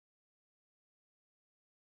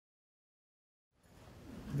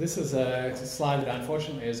This is a slide that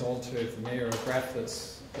unfortunately is all too familiar, a graph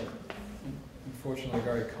that's unfortunately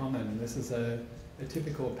very common. This is a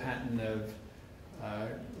typical pattern of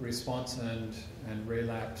response and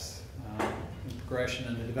relapse, and progression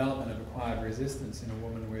and the development of acquired resistance in a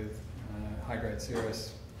woman with high-grade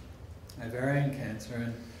serous ovarian cancer.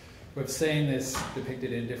 And we've seen this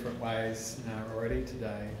depicted in different ways already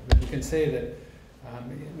today. But you can see that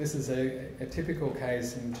this is a typical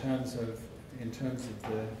case in terms of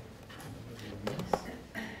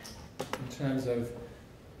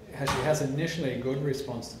how she has initially a good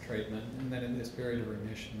response to treatment, and then in this period of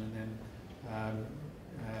remission, and then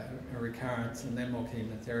a recurrence, and then more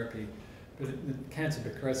chemotherapy. But the cancer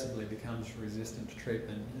progressively becomes resistant to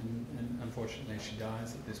treatment, and unfortunately she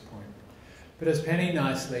dies at this point. But as Penny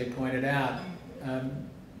nicely pointed out,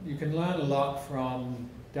 you can learn a lot from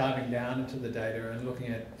diving down into the data and looking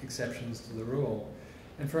at exceptions to the rule.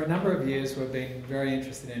 And for a number of years we've been very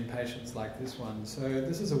interested in patients like this one. So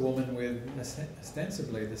this is a woman with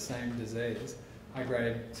ostensibly the same disease,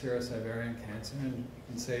 high-grade serous ovarian cancer, and you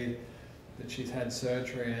can see that she's had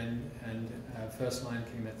surgery and first-line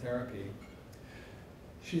chemotherapy.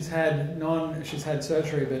 She's had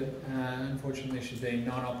surgery, but unfortunately she's been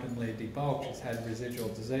non-optimally debulked. She's had residual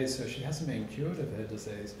disease, so she hasn't been cured of her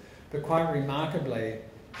disease. But quite remarkably,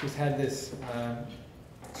 she's had this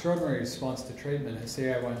extraordinary response to treatment. Her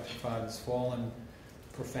CA-125 has fallen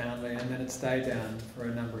profoundly, and then it stayed down for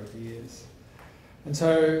a number of years. And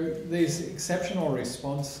so these exceptional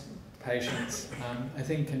response patients, I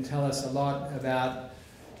think, can tell us a lot about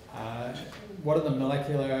what are the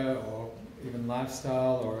molecular or even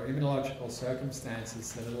lifestyle or immunological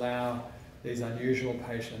circumstances that allow these unusual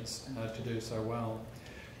patients to do so well.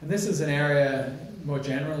 And this is an area more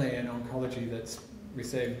generally in oncology that's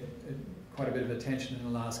received quite a bit of attention in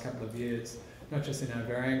the last couple of years, not just in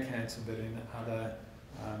ovarian cancer, but in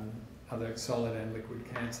other solid and liquid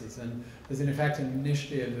cancers. And there's in fact an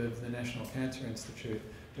initiative of the National Cancer Institute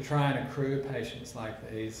to try and accrue patients like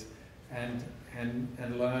these and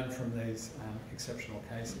learn from these exceptional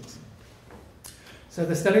cases. So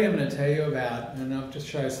the study I'm going to tell you about, and I'll just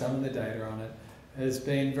show some of the data on it, has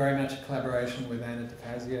been very much a collaboration with Anna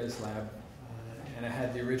DeFazio's lab. And I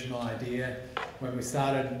had the original idea when we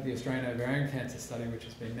started the Australian Ovarian Cancer Study, which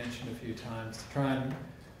has been mentioned a few times, to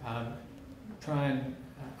try and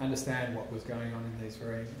understand what was going on in these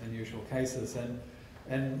very unusual cases.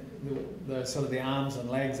 And the sort of the arms and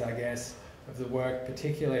legs, I guess, of the work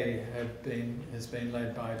particularly has been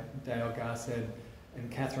led by Dale Garced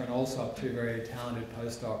and Catherine Alsop, two very talented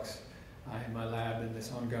postdocs in my lab, in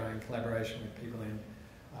this ongoing collaboration with people in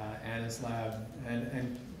Anna's lab,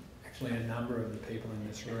 and actually a number of the people in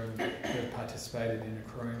this room who have participated in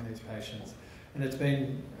accruing these patients. And it's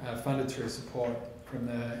been funded through support from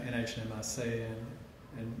the NHMRC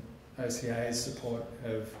and OCA's support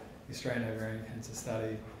of the Australian Ovarian Cancer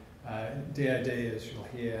Study, DoD, as you'll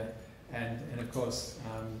hear, and of course,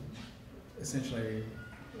 essentially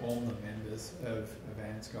all the members of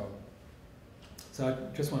ANZCOG. So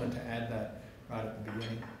I just wanted to add that right at the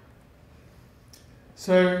beginning.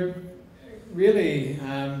 So really,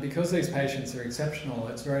 because these patients are exceptional,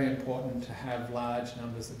 it's very important to have large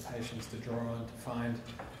numbers of patients to draw on to find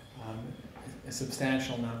a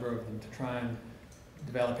substantial number of them to try and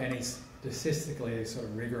develop any statistically sort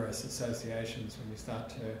of rigorous associations when you start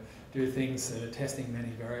to do things that are testing many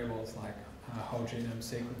variables like whole genome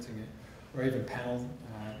sequencing or even panel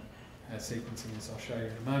sequencing, as I'll show you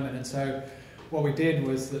in a moment. And so what we did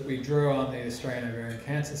was that we drew on the Australian Ovarian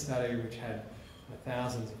Cancer Study, which had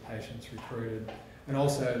thousands of patients recruited, and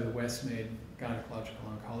also the Westmead Gynecological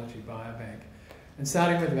Oncology Biobank. And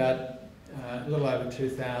starting with about a little over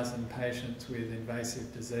 2,000 patients with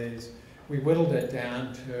invasive disease, we whittled it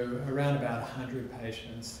down to around about 100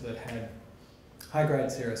 patients that had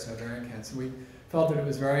high-grade serous ovarian cancer. We felt that it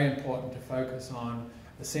was very important to focus on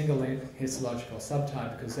a single histological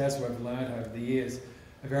subtype because, as we've learned over the years,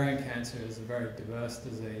 ovarian cancer is a very diverse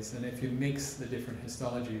disease, and if you mix the different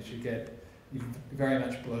histologies, you very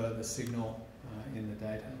much blur the signal in the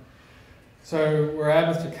data. So we're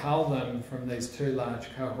able to cull them from these two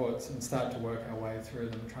large cohorts and start to work our way through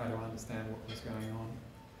them and try to understand what was going on.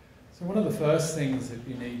 So one of the first things that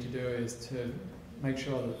you need to do is to make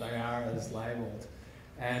sure that they are as labelled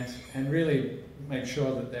and really make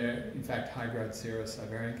sure that they're in fact high-grade serous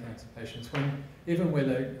ovarian cancer patients. Even with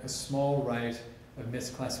a small rate of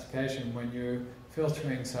misclassification, when you're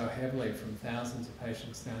filtering so heavily from thousands of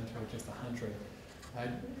patients down to just 100,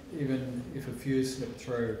 even if a few slip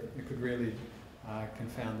through, it could really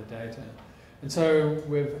confound the data. And so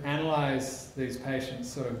we've analysed these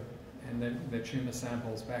patients sort of and their tumour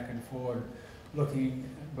samples back and forward looking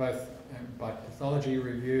both by pathology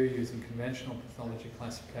review using conventional pathology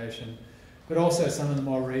classification, but also some of the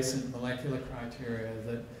more recent molecular criteria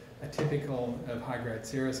that are typical of high-grade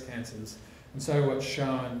serous cancers. And so what's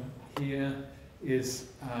shown here is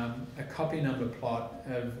a copy number plot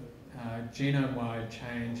of genome-wide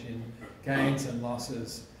change in gains and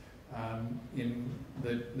losses in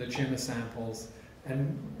the tumour samples.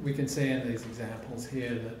 And we can see in these examples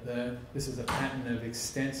here that this is a pattern of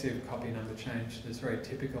extensive copy number change that's very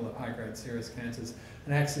typical of high-grade serous cancers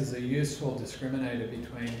and acts as a useful discriminator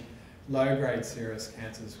between low-grade serous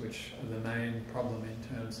cancers, which are the main problem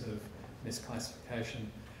in terms of misclassification.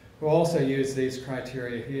 We'll also use these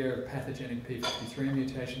criteria here, pathogenic p53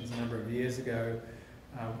 mutations a number of years ago.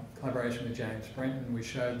 Collaboration with James Brenton, we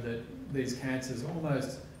showed that these cancers,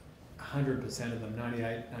 almost 100% of them,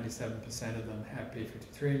 98, 97% of them have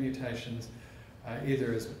p53 mutations,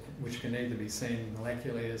 which can either be seen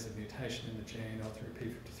molecularly as a mutation in the gene or through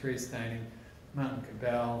p53 staining. Martin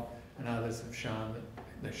Cabell and others have shown that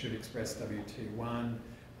they should express WT1.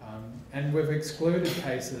 And we've excluded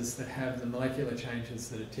cases that have the molecular changes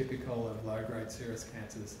that are typical of low-grade serous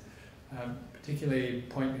cancers, particularly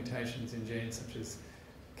point mutations in genes such as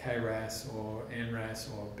KRAS or NRAS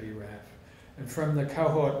or BRAF. And from the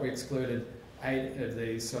cohort, we excluded 8 of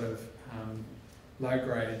these sort of low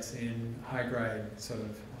grades in high-grade sort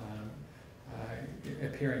of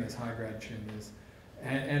appearing as high-grade tumours,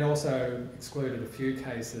 and also excluded a few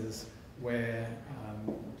cases where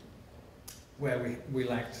we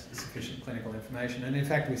lacked sufficient clinical information. And in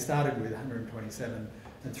fact, we started with 127,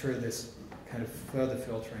 and through this kind of further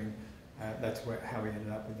filtering, that's how we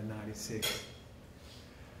ended up with the 96.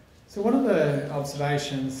 So one of the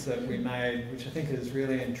observations that we made, which I think is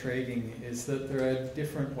really intriguing, is that there are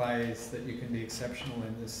different ways that you can be exceptional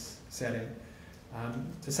in this setting.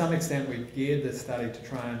 To some extent, we geared the study to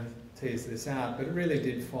try and tease this out, but it really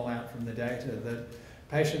did fall out from the data that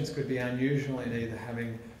patients could be unusual in either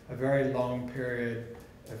having a very long period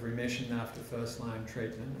of remission after first-line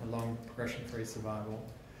treatment, a long progression-free survival.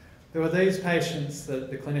 There were these patients that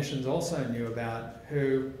the clinicians also knew about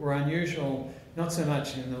who were unusual, not so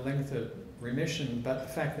much in the length of remission, but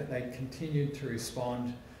the fact that they continued to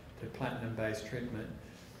respond to platinum-based treatment.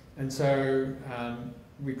 And so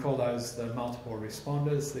we call those the multiple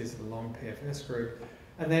responders. These are the long PFS group.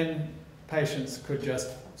 And then patients could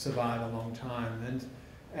just survive a long time.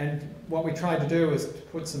 And what we tried to do was to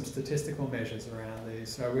put some statistical measures around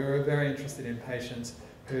these. So we were very interested in patients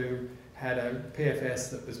who had a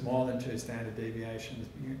PFS that was more than 2 standard deviations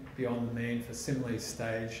beyond the mean for similarly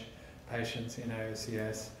staged patients in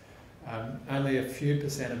AOCS. Only a few %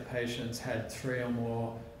 of patients had 3 or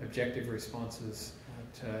more objective responses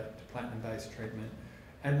to platinum-based treatment.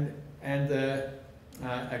 And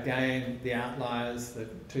again, the outliers, the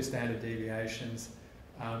 2 standard deviations,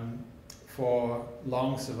 for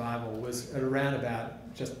long survival was at around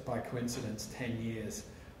about, just by coincidence, 10 years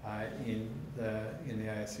in the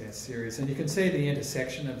AOCS series. And you can see the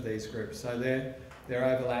intersection of these groups. So they're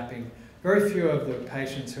overlapping. Very few of the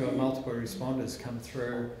patients who are multiple responders come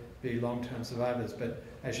through be long-term survivors, but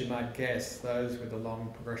as you might guess, those with a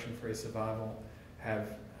long progression-free survival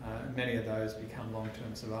have, many of those become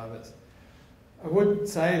long-term survivors. I would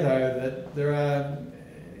say, though, that there are,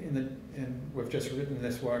 and we've just written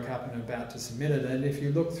this work up and about to submit it, and if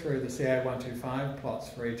you look through the CA125 plots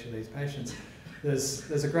for each of these patients,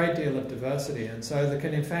 there's a great deal of diversity, and so there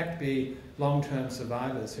can in fact be long-term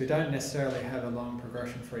survivors who don't necessarily have a long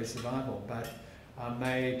progression-free survival, but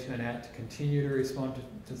may turn out to continue to respond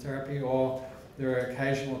to therapy, or there are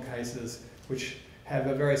occasional cases which have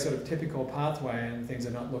a very sort of typical pathway and things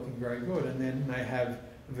are not looking very good, and then may have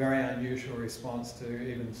a very unusual response to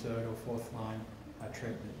even 3rd or 4th line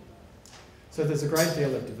treatment. So there's a great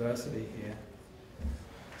deal of diversity here.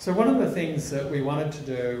 So one of the things that we wanted to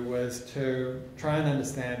do was to try and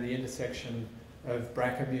understand the intersection of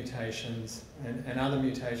BRCA mutations and other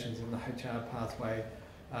mutations in the HR pathway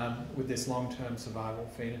with this long-term survival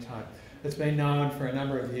phenotype. It's been known for a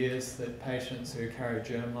number of years that patients who carry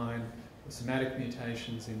germline or somatic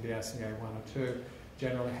mutations in BRCA1 or 2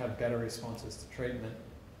 generally have better responses to treatment.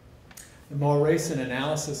 The more recent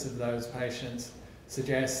analysis of those patients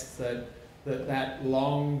suggests that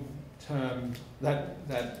long-term,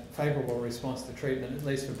 that favourable response to treatment, at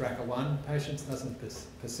least for BRCA1 patients, doesn't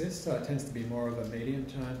persist, so it tends to be more of a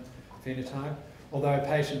medium-term phenotype, although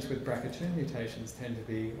patients with BRCA2 mutations tend to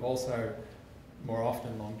be also more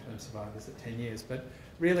often long-term survivors at 10 years. But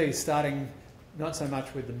really starting not so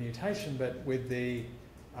much with the mutation, but with this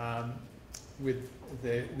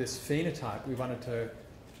phenotype, we wanted to,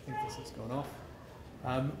 I think this has gone off.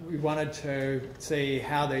 we wanted to see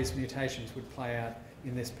how these mutations would play out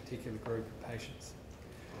in this particular group of patients.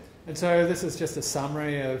 And so this is just a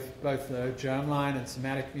summary of both the germline and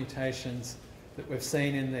somatic mutations that we've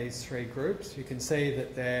seen in these three groups. You can see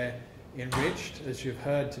that they're enriched, as you've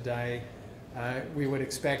heard today. We would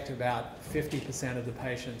expect about 50% of the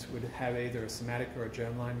patients would have either a somatic or a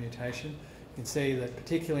germline mutation. You can see that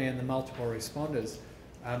particularly in the multiple responders,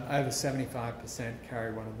 over 75%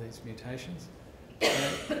 carry one of these mutations.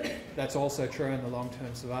 That's also true in the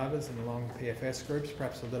long-term survivors and the long PFS groups,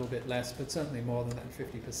 perhaps a little bit less, but certainly more than that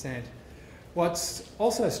 50%. What's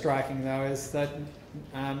also striking, though, is that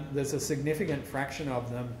there's a significant fraction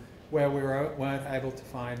of them where we weren't able to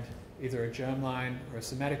find either a germline or a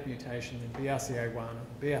somatic mutation in BRCA1 or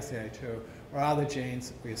BRCA2 or other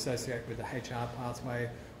genes that we associate with the HR pathway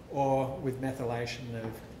or with methylation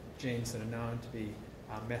of genes that are known to be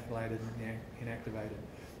methylated and inactivated.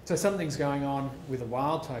 So something's going on with a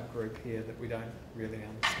wild-type group here that we don't really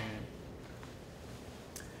understand.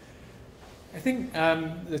 I think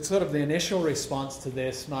that sort of the initial response to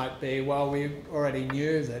this might be, well, we already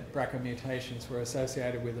knew that BRCA mutations were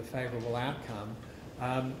associated with a favourable outcome.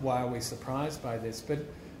 Why are we surprised by this? But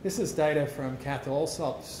this is data from Kath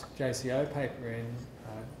Alsop's JCO paper in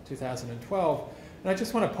 2012. And I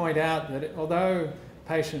just want to point out that although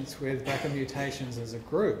patients with BRCA mutations as a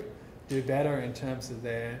group do better in terms of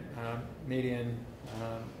their median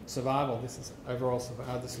survival, this is overall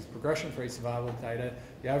survival, this is progression-free survival data.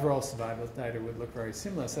 The overall survival data would look very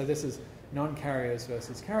similar. So this is non-carriers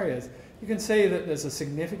versus carriers. You can see that there's a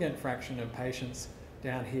significant fraction of patients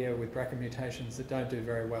down here with BRCA mutations that don't do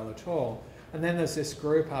very well at all. And then there's this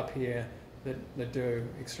group up here that do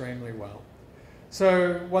extremely well.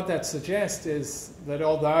 So what that suggests is that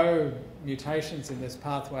although mutations in this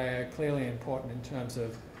pathway are clearly important in terms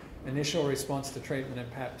of initial response to treatment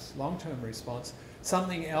and perhaps long-term response,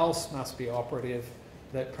 something else must be operative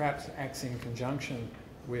that perhaps acts in conjunction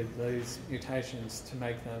with these mutations to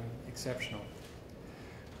make them exceptional.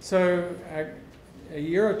 So a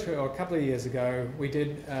year or two, or a couple of years ago, we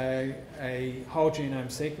did a whole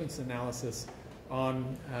genome sequence analysis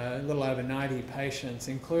on a little over 90 patients,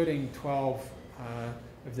 including 12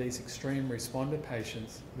 of these extreme responder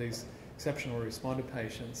patients, these exceptional responder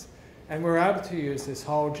patients. And we were able to use this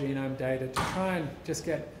whole genome data to try and just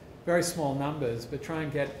get very small numbers, but try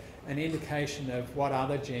and get an indication of what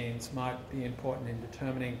other genes might be important in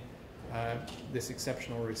determining this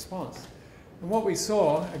exceptional response. And what we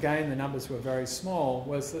saw, again, the numbers were very small,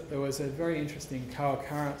 was that there was a very interesting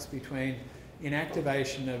co-occurrence between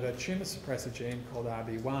inactivation of a tumour suppressor gene called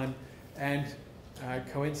RB1 and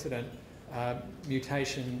coincident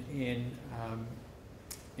mutation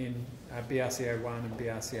in BRCA1 and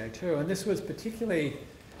BRCA2. And this was particularly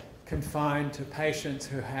confined to patients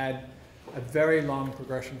who had a very long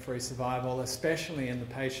progression-free survival, especially in the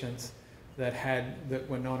patients that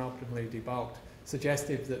were non-optimally debulked,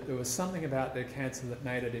 suggestive that there was something about their cancer that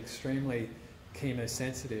made it extremely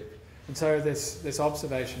chemosensitive. And so this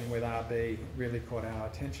observation with RB really caught our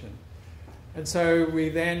attention. And so we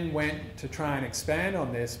then went to try and expand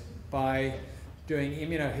on this by doing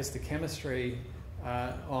immunohistochemistry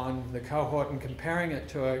on the cohort and comparing it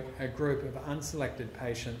to a group of unselected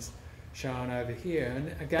patients shown over here.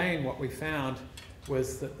 And again, what we found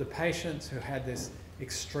was that the patients who had this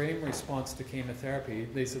extreme response to chemotherapy,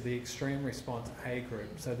 these are the extreme response A group,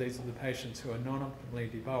 so these are the patients who are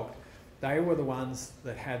non-optimally debulked, they were the ones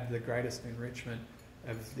that had the greatest enrichment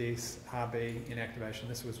of this RB inactivation.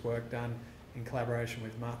 This was work done in collaboration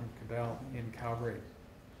with Martin Cabell in Calgary.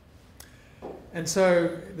 And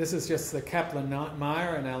so this is just the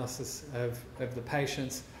Kaplan-Meier analysis of the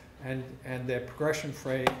patients and their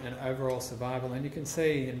progression-free and overall survival. And you can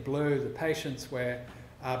see in blue the patients where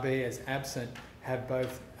RB is absent have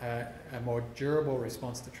both a more durable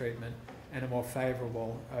response to treatment and a more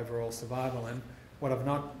favourable overall survival. And what I'm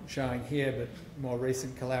not showing here, but more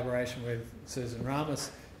recent collaboration with Susan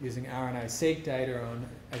Ramos using RNA-seq data on,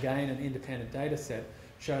 again, an independent data set,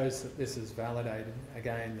 shows that this is validated,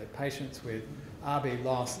 again, that patients with RB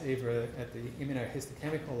loss, either at the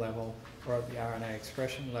immunohistochemical level or at the RNA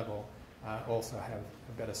expression level, also have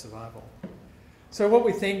a better survival. So what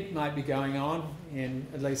we think might be going on in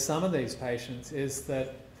at least some of these patients is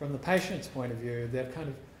that from the patient's point of view, they've kind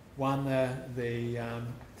of won the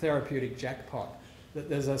therapeutic jackpot, that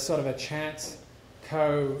there's a sort of a chance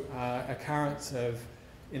co-occurrence of,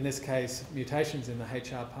 in this case, mutations in the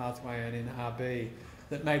HR pathway and in RB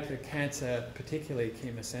that make the cancer particularly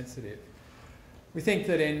chemosensitive. We think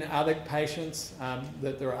that in other patients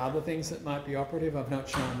that there are other things that might be operative. I've not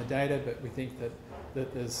shown the data, but we think that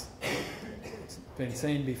there's been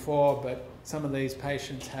seen before, but some of these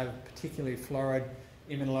patients have particularly florid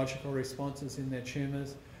immunological responses in their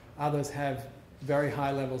tumours. Others have very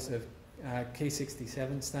high levels of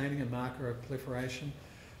Ki67 staining, a marker of proliferation.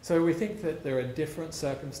 So we think that there are different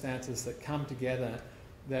circumstances that come together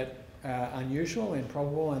that are unusual,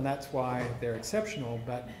 improbable, and that's why they're exceptional,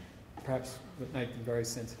 but perhaps would make them very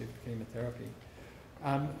sensitive to chemotherapy.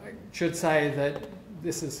 I should say that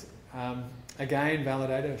this is, again,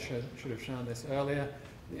 validated. I should have shown this earlier.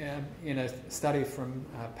 In a study from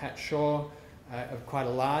Pat Shaw of quite a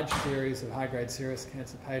large series of high-grade serous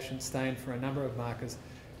cancer patients stained for a number of markers,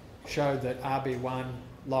 showed that RB1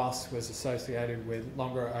 loss was associated with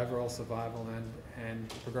longer overall survival and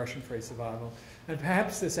progression-free survival. And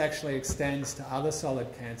perhaps this actually extends to other solid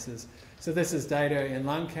cancers. So this is data in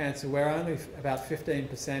lung cancer where only about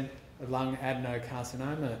 15% of lung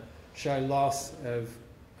adenocarcinoma show loss of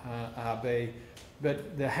RB,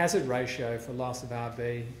 but the hazard ratio for loss of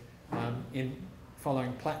RB in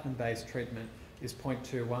following platinum-based treatment is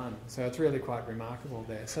 0.21. So it's really quite remarkable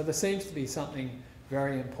there. So there seems to be something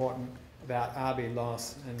very important about RB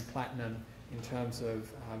loss and platinum in terms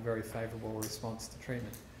of very favourable response to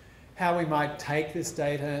treatment. How we might take this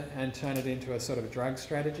data and turn it into a sort of a drug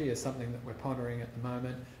strategy is something that we're pondering at the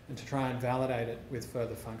moment, and to try and validate it with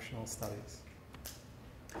further functional studies.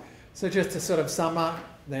 So just to sort of sum up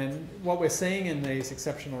then, what we're seeing in these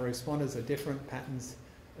exceptional responders are different patterns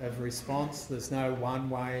of response. There's no one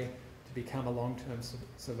way to become a long-term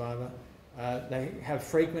survivor. They have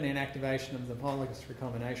frequent inactivation of the homologous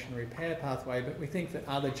recombination repair pathway, but we think that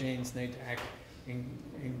other genes need to act in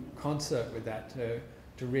concert with that to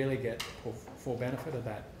really get full benefit of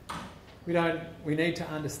that. We need to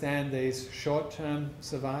understand these short-term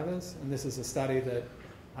survivors, and this is a study that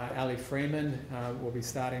Ali Freeman will be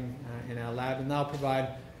starting in our lab, and they'll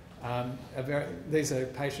provide these are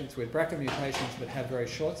patients with BRCA mutations that have very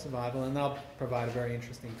short survival, and they'll provide a very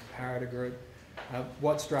interesting comparator group.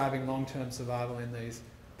 What's driving long-term survival in these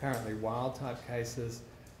apparently wild-type cases?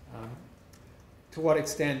 To what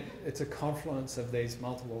extent it's a confluence of these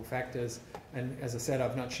multiple factors, and as I said,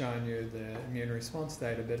 I've not shown you the immune response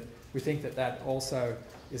data, but we think that that also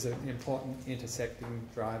is an important intersecting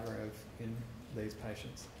driver in these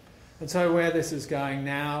patients. And so where this is going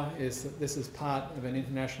now is that this is part of an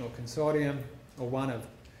international consortium, or one of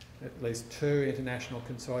at least two international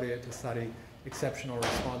consortia to study exceptional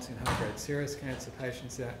response in high-grade serous cancer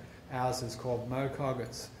patients. Ours is called MOCOG.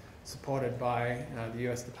 It's supported by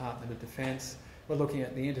the US Department of Defense. We're looking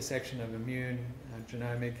at the intersection of immune,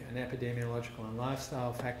 genomic, and epidemiological and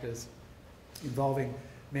lifestyle factors involving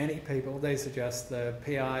many people. These are just the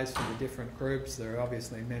PIs for the different groups. There are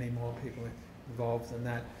obviously many more people involved than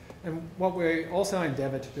that. And what we also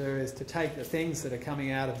endeavour to do is to take the things that are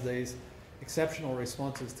coming out of these exceptional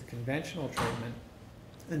responses to conventional treatment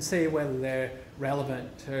and see whether they're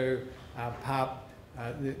relevant to PARP.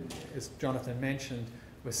 As Jonathan mentioned,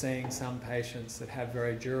 we're seeing some patients that have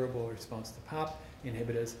very durable response to PARP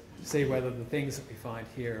inhibitors, see whether the things that we find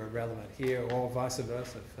here are relevant here, or vice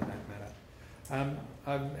versa for that matter.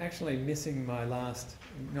 I'm actually missing my last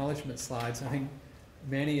acknowledgement slides. I think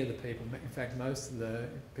many of the people, in fact most of the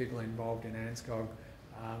people involved in ANSCOG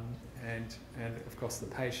and of course the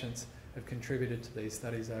patients, have contributed to these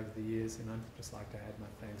studies over the years, and I'd just like to add my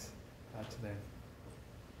thanks to them.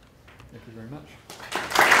 Thank you very much.